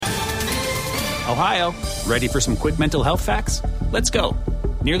Ohio, ready for some quick mental health facts? Let's go.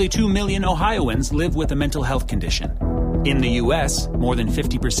 Nearly 2 million Ohioans live with a mental health condition. In the U.S., more than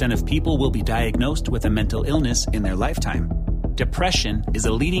 50% of people will be diagnosed with a mental illness in their lifetime. Depression is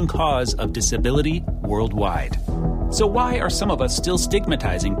a leading cause of disability worldwide. So why are some of us still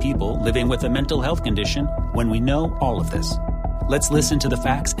stigmatizing people living with a mental health condition when we know all of this? Let's listen to the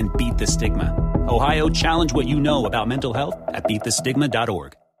facts and beat the stigma. Ohio, challenge what you know about mental health at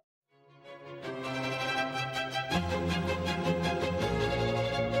beatthestigma.org.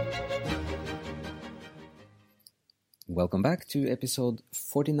 Welcome back to episode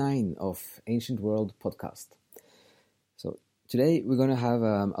 49 of Ancient World Podcast. So today we're going to have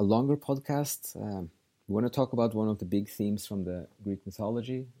a longer podcast. We want to talk about one of the big themes from the Greek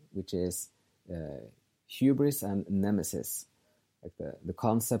mythology, which is hubris and nemesis, like the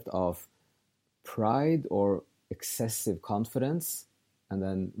concept of pride or excessive confidence, and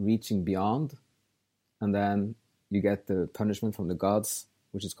then reaching beyond, and then you get the punishment from the gods,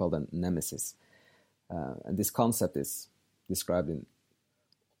 which is called a nemesis. And this concept is described in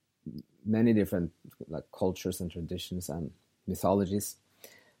many different cultures and traditions and mythologies,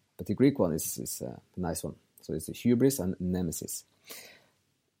 but the Greek one is a nice one. So it's the hubris and nemesis.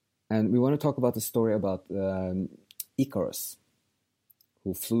 And we want to talk about the story about Icarus,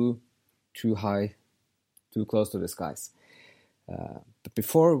 who flew too high, too close to the skies. But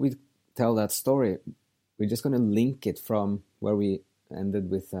before we tell that story, we're just going to link it from where we ended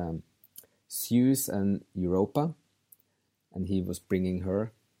with Zeus and Europa, and he was bringing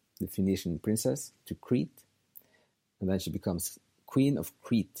her, the Phoenician princess, to Crete, and then she becomes queen of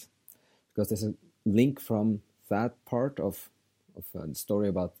Crete, because there's a link from that part of the story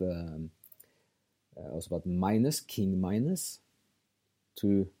about also about Minos, King Minos,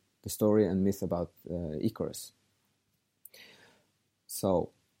 to the story and myth about Icarus.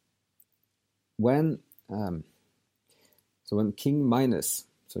 So when King Minos,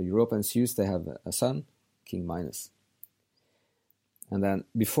 so Europa and Zeus, they have a son, King Minos. And then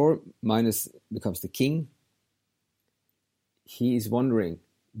before Minos becomes the king, he is wondering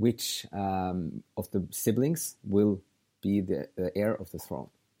which of the siblings will be the heir of the throne.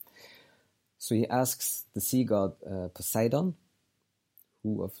 So he asks the sea god Poseidon,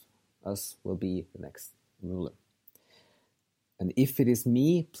 who of us will be the next ruler. And if it is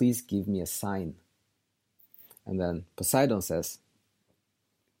me, please give me a sign. And then Poseidon says,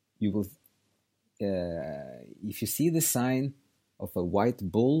 you will, if you see the sign of a white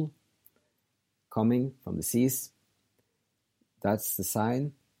bull coming from the seas, that's the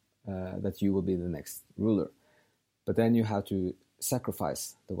sign that you will be the next ruler. But then you have to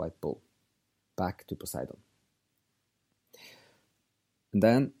sacrifice the white bull back to Poseidon. And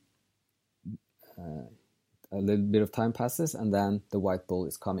then a little bit of time passes, and then the white bull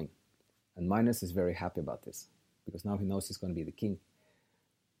is coming. And Minos is very happy about this, because now he knows he's going to be the king.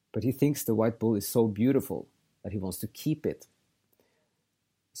 But he thinks the white bull is so beautiful that he wants to keep it.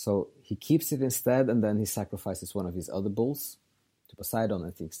 So he keeps it instead, and then he sacrifices one of his other bulls to Poseidon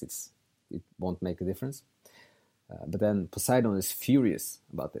and thinks it won't make a difference. But then Poseidon is furious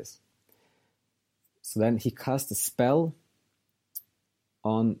about this. So then he casts a spell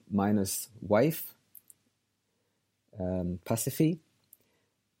on Minos' wife, Pasiphae,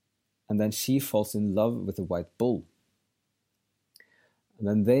 and then she falls in love with the white bull. And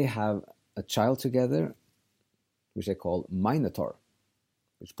then they have a child together, which they call Minotaur,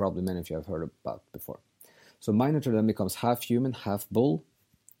 which probably many of you have heard about before. So Minotaur then becomes half human, half bull,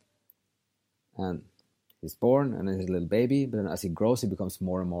 and he's born, and he's a little baby, but then as he grows, he becomes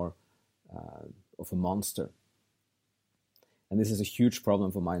more and more of a monster. And this is a huge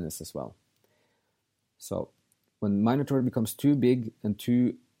problem for Minos as well. So when Minotaur becomes too big and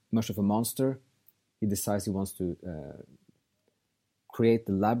too much of a monster, he decides he wants to create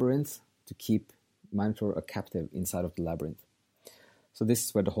the labyrinth to keep Minotaur a captive inside of the labyrinth. So this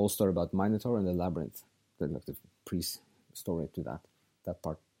is where the whole story about Minotaur and the labyrinth, the pre-story to that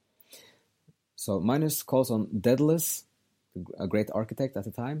part. So Minos calls on Daedalus, a great architect at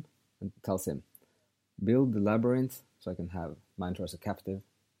the time, and tells him, build the labyrinth so I can have Minotaur as a captive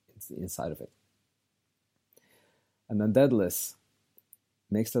inside of it. And then Daedalus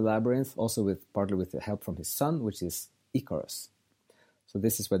makes the labyrinth, also partly with the help from his son, which is Icarus. So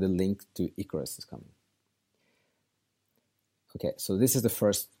this is where the link to Icarus is coming. Okay, so this is the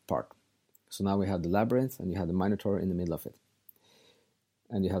first part. So now we have the labyrinth, and you have the Minotaur in the middle of it.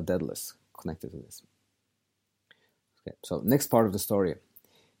 And you have Daedalus connected to this. Okay, so next part of the story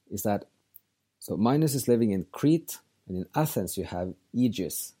is that, so Minos is living in Crete, and in Athens you have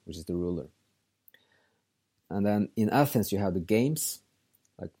Aegeus, which is the ruler. And then in Athens you have the games,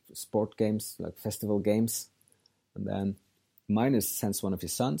 like sport games, like festival games. And then Minos sends one of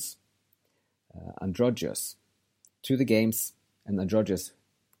his sons, Androgeus, to the games, and Androgeus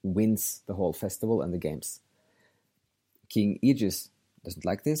wins the whole festival and the games. King Aegeus doesn't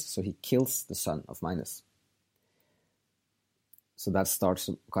like this, so he kills the son of Minos. So that starts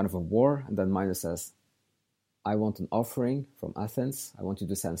kind of a war, and then Minos says, I want an offering from Athens. I want you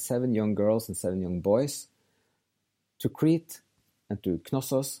to send 7 young girls and 7 young boys to Crete and to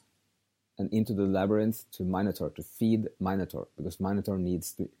Knossos and into the labyrinth to Minotaur, to feed Minotaur, because Minotaur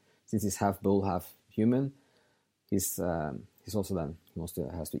needs to, since he's half bull, half human, he's also then,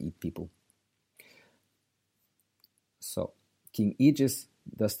 has to eat people. So King Aegeus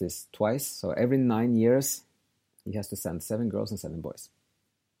does this twice, so every 9 years he has to send 7 girls and 7 boys.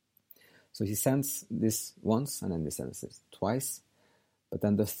 So he sends this once, and then he sends this twice. But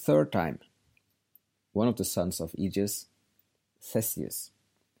then the third time, one of the sons of Aegeus, Theseus,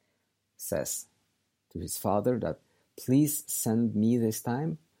 says to his father that, please send me this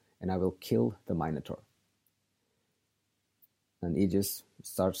time, and I will kill the Minotaur. And Aegeus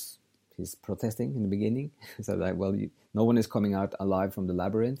starts his protesting in the beginning. So that, well, no one is coming out alive from the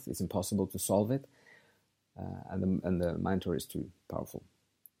labyrinth. It's impossible to solve it. And the Minotaur is too powerful.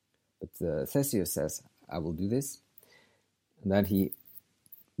 But Theseus says, I will do this. And then he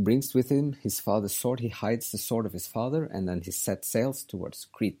brings with him his father's sword. He hides the sword of his father, and then he sets sails towards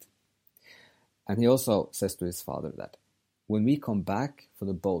Crete. And he also says to his father that when we come back for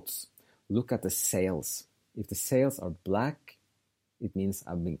the boats, look at the sails. If the sails are black, it means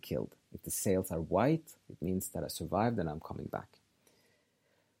I've been killed. If the sails are white, it means that I survived and I'm coming back.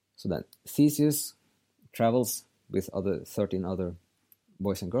 So then Theseus travels with 13 other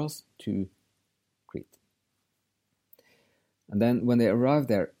boys and girls to Crete. And then when they arrive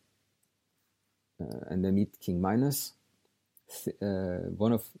there and they meet King Minos,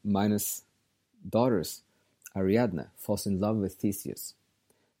 one of Minos' daughters, Ariadne, falls in love with Theseus.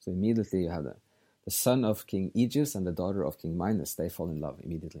 So immediately you have the son of King Aegeus and the daughter of King Minos, they fall in love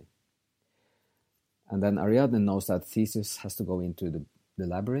immediately. And then Ariadne knows that Theseus has to go into the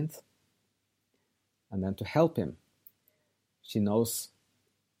labyrinth. And then to help him, she knows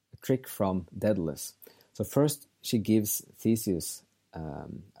a trick from Daedalus. So first she gives Theseus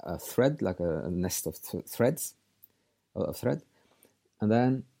a thread, like a nest of thread. And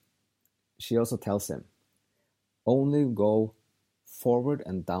then she also tells him, only go forward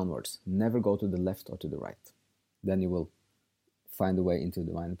and downwards. Never go to the left or to the right. Then you will find a way into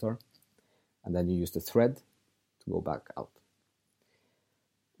the Minotaur. And then you use the thread to go back out.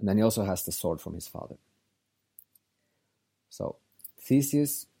 And then he also has the sword from his father. So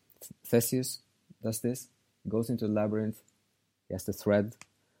Theseus does this. He goes into the labyrinth. He has the thread.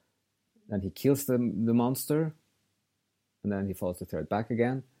 Then he kills the monster. And then he follows the thread back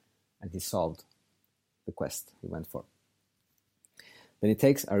again. And he solved the quest he went for. Then he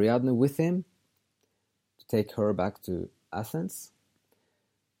takes Ariadne with him to take her back to Athens.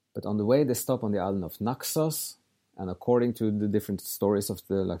 But on the way they stop on the island of Naxos. And according to the different stories of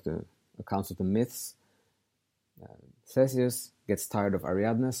the accounts of the myths, Theseus gets tired of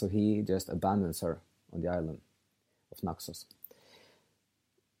Ariadne, so he just abandons her on the island of Naxos.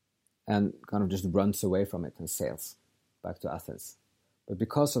 And kind of just runs away from it and sails back to Athens. But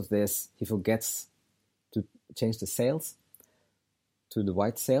because of this, he forgets to change the sails to the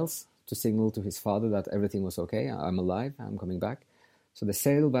white sails to signal to his father that everything was okay, I'm alive, I'm coming back. So they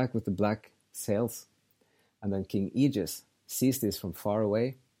sail back with the black sails. And then King Aegeus sees this from far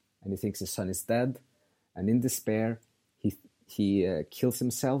away, and he thinks his son is dead. And in despair, he kills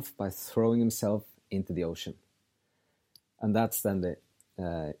himself by throwing himself into the ocean. And that's then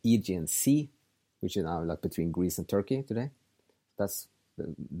the Aegean Sea, which is now like between Greece and Turkey today. That's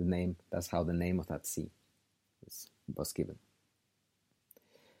the name. That's how the name of that sea was given.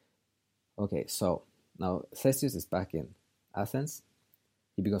 Okay, so now Theseus is back in Athens.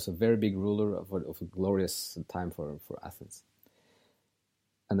 He becomes a very big ruler of a glorious time for Athens.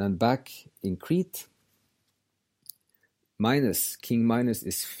 And then back in Crete, King Minos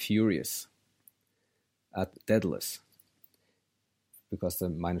is furious at Daedalus because the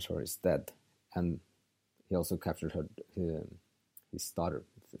Minotaur is dead. And he also captured his daughter,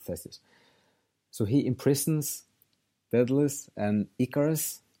 Theseus. So he imprisons Daedalus and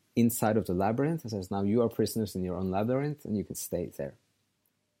Icarus inside of the labyrinth and says, now you are prisoners in your own labyrinth and you can stay there.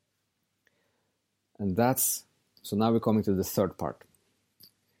 And so now we're coming to the third part.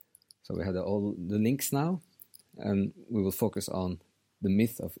 So we had all the links now, and we will focus on the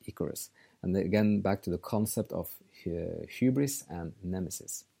myth of Icarus. And again, back to the concept of hubris and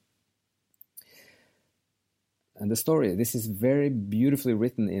nemesis. the story, this is very beautifully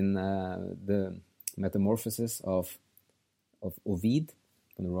written in the Metamorphoses of Ovid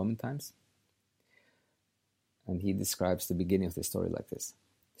from the Roman times. And he describes the beginning of the story like this.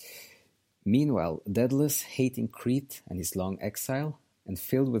 Meanwhile, Daedalus, hating Crete and his long exile, and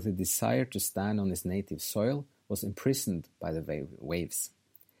filled with a desire to stand on his native soil, was imprisoned by the waves.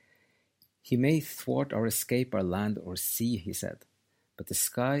 He may thwart our escape by land or sea, he said, but the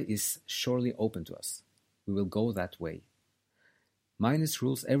sky is surely open to us. We will go that way. Minos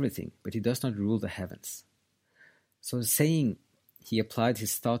rules everything, but he does not rule the heavens. So saying, he applied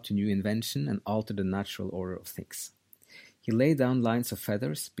his thought to new invention and altered the natural order of things. He laid down lines of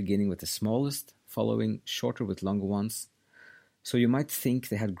feathers, beginning with the smallest, following shorter with longer ones, so you might think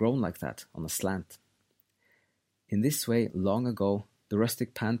they had grown like that, on a slant. In this way, long ago, the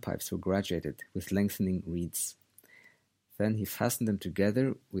rustic panpipes were graduated with lengthening reeds. Then he fastened them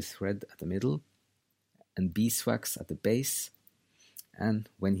together with thread at the middle and beeswax at the base, and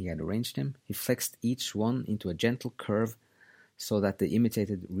when he had arranged them, he flexed each one into a gentle curve so that they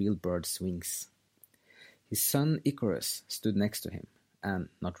imitated real birds' wings. His son Icarus stood next to him, and,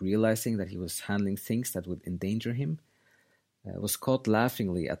 not realizing that he was handling things that would endanger him, was caught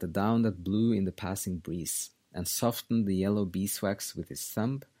laughingly at the down that blew in the passing breeze, and softened the yellow beeswax with his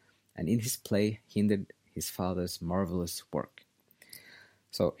thumb, and in his play hindered his father's marvelous work.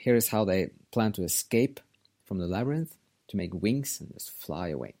 So here is how they plan to escape from the labyrinth, to make wings and just fly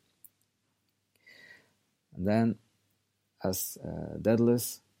away. And then, as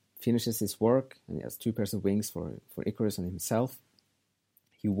Daedalus finishes his work, and he has 2 pairs of wings for Icarus and himself,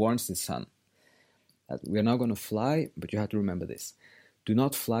 he warns his son that we are now going to fly, but you have to remember this. Do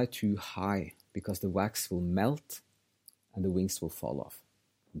not fly too high, because the wax will melt and the wings will fall off.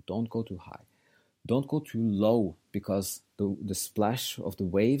 Don't go too high. Don't go too low, because the splash of the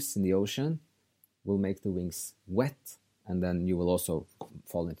waves in the ocean will make the wings wet, and then you will also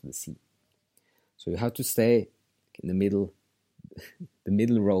fall into the sea. So you have to stay in the middle, the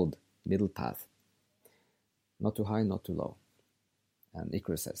middle road, middle path. Not too high, not too low. And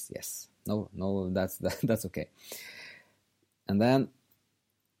Icarus says, yes. No, that's okay. And then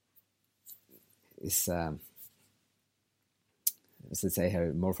is, as I say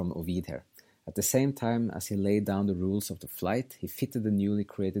here, more from Ovid here. At the same time as he laid down the rules of the flight, he fitted the newly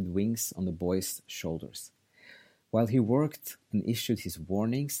created wings on the boy's shoulders. While he worked and issued his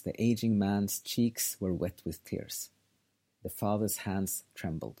warnings, the aging man's cheeks were wet with tears. The father's hands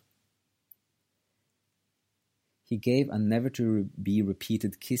trembled. He gave a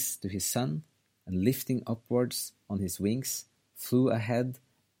never-to-be-repeated kiss to his son, and lifting upwards on his wings, flew ahead,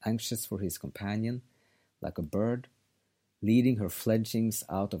 anxious for his companion, like a bird, leading her fledglings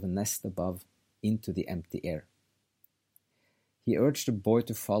out of a nest above into the empty air. He urged the boy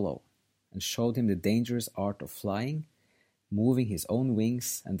to follow, and showed him the dangerous art of flying, moving his own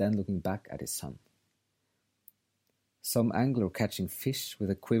wings and then looking back at his son. Some angler catching fish with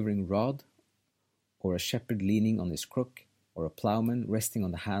a quivering rod, or a shepherd leaning on his crook, or a ploughman resting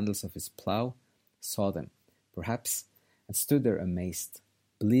on the handles of his plough, saw them, perhaps, and stood there amazed,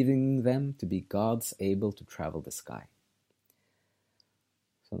 believing them to be gods able to travel the sky.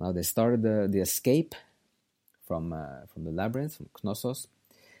 So now they started the escape from the labyrinth, from Knossos,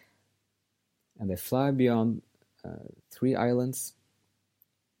 and they fly beyond 3 islands,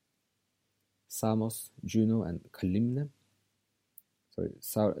 Samos, Juno, and Kalymne.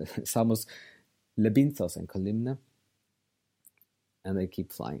 Samos, Lebynthos, and Kalymne, and they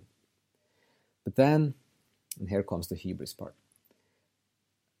keep flying. But then, and here comes the hubris part.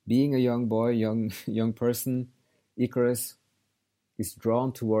 Being a young boy, young person, Icarus is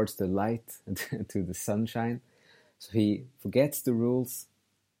drawn towards the light and to the sunshine, so he forgets the rules.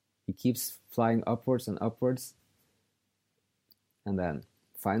 He keeps flying upwards and upwards, and then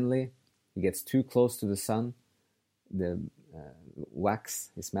finally he gets too close to the sun. The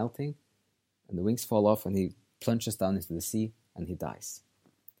wax is melting, and the wings fall off, and he plunges down into the sea, and he dies.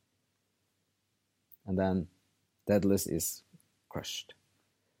 And then Daedalus is crushed.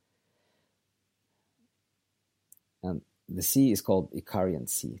 And the sea is called Icarian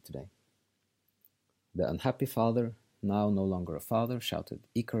Sea today. The unhappy father, now no longer a father, shouted,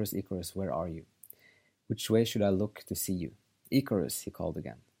 "Icarus, Icarus, where are you? Which way should I look to see you? Icarus," he called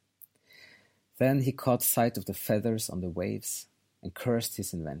again. Then he caught sight of the feathers on the waves and cursed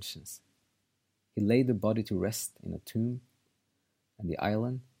his inventions. He laid the body to rest in a tomb, and the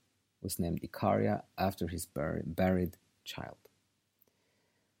island was named Icaria after his buried child.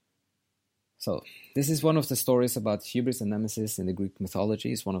 So, this is one of the stories about hubris and nemesis in the Greek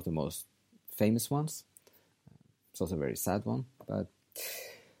mythology. It's one of the most famous ones. It's also a very sad one, but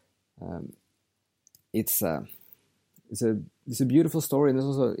it's it's a beautiful story, and there's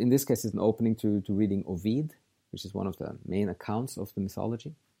also, in this case, it's an opening to reading Ovid, which is one of the main accounts of the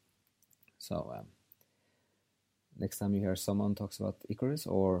mythology. So next time you hear someone talks about Icarus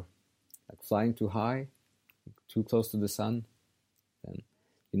or like flying too high, too close to the sun, then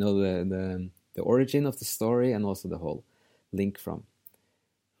you know the origin of the story and also the whole link from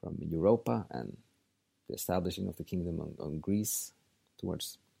Europa and the establishing of the kingdom on Greece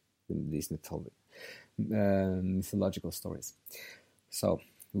towards these mythological stories. So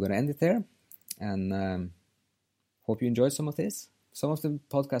we're going to end it there, and hope you enjoyed some of this. Some of the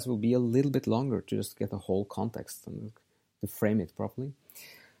podcasts will be a little bit longer to just get the whole context and to frame it properly.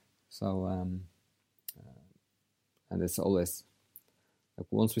 So, and it's always, like,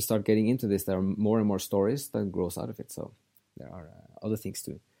 once we start getting into this, there are more and more stories that grows out of it. So there are other things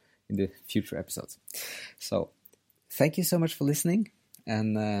to in the future episodes. So thank you so much for listening,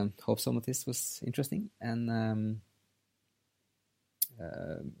 and hope some of this was interesting, and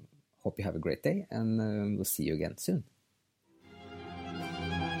hope you have a great day, and we'll see you again soon.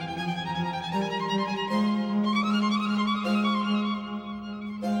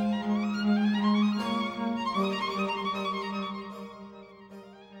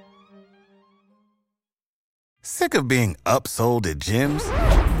 Sick of being upsold at gyms?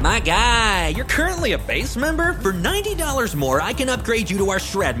 My guy, you're currently a base member? For $90 more, I can upgrade you to our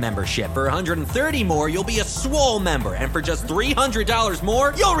Shred membership. For $130 more, you'll be a Swole member. And for just $300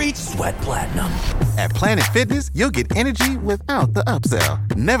 more, you'll reach Sweat Platinum. At Planet Fitness, you'll get energy without the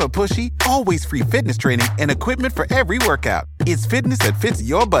upsell. Never pushy, always free fitness training and equipment for every workout. It's fitness that fits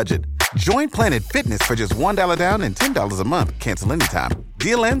your budget. Join Planet Fitness for just $1 down and $10 a month. Cancel anytime.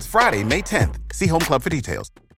 Deal ends Friday, May 10th. See Home Club for details.